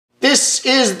This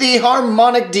is the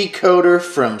harmonic decoder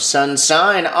from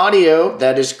Sunsine Audio.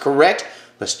 That is correct.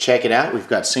 Let's check it out. We've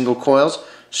got single coils,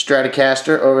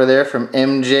 Stratocaster over there from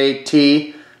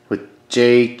MJT with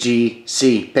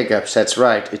JGC pickups. That's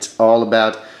right. It's all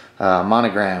about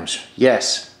monograms.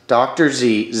 Yes, Dr.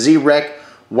 Z, Zwreck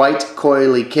white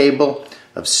coily cable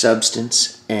of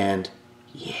substance, and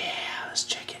yeah, let's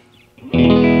check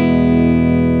it.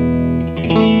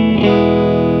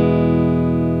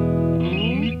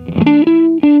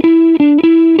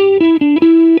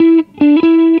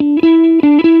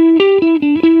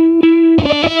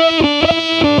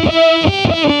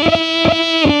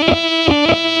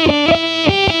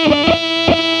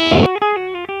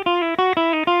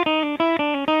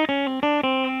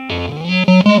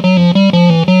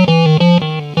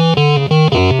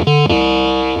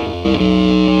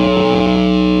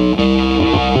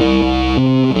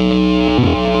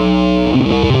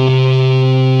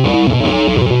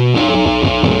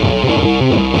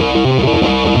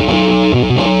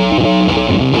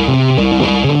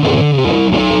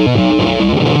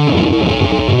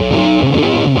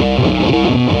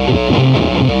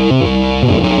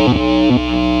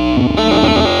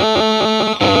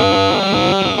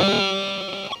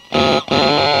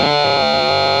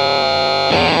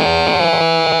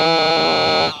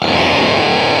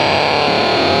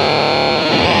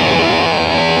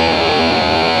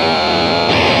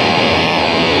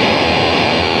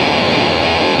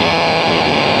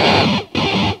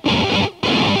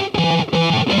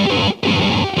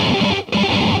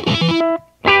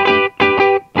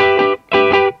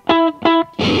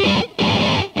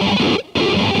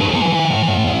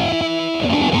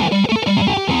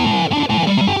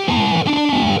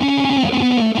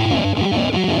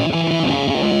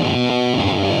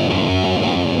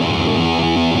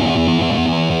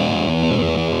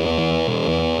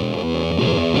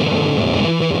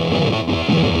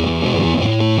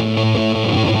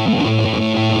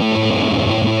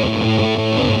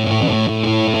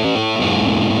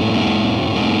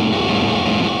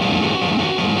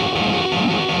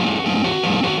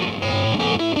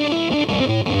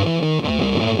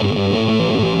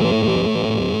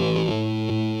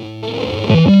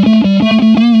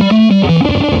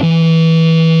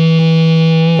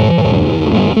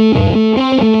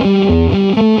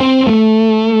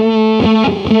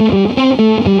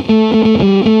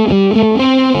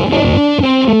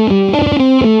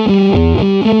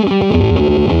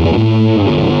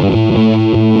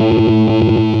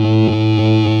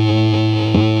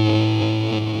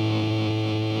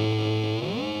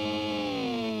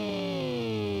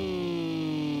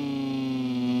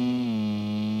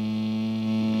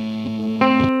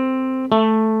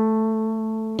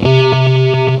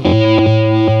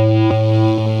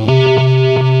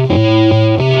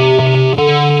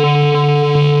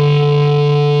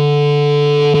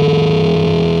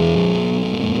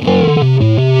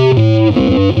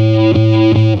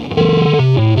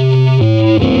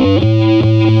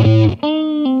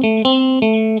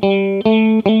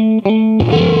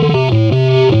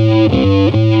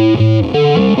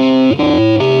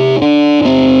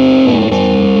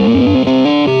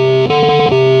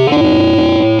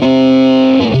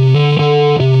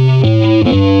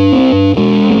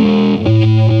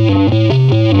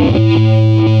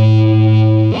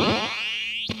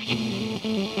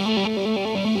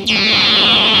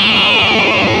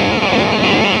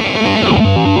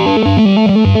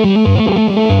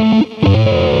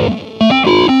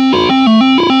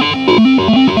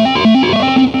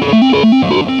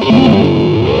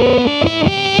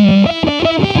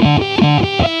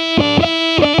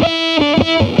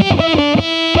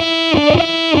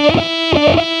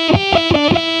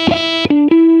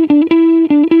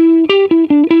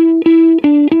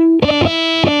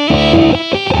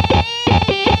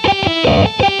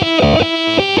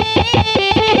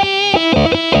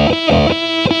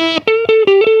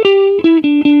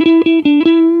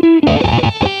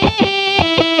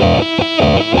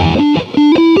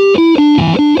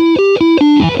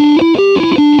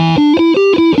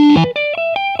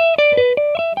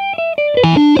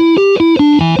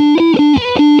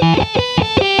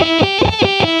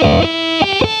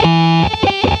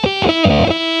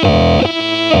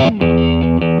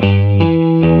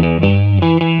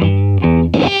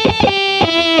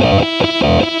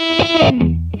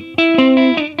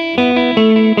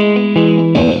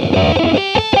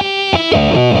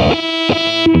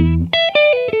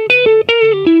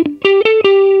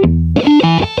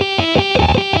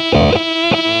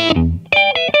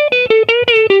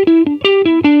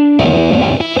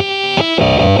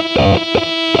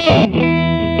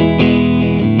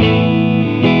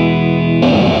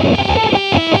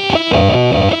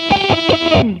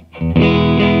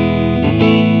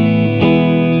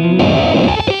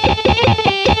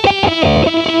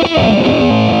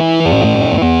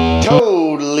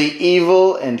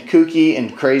 kooky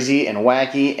and crazy and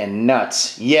wacky and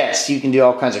nuts. Yes, you can do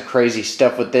all kinds of crazy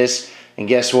stuff with this, and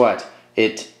guess what?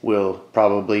 It will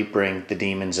probably bring the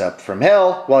demons up from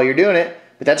hell while you're doing it,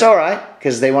 but that's alright,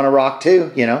 because they want to rock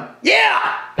too, you know?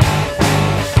 Yeah!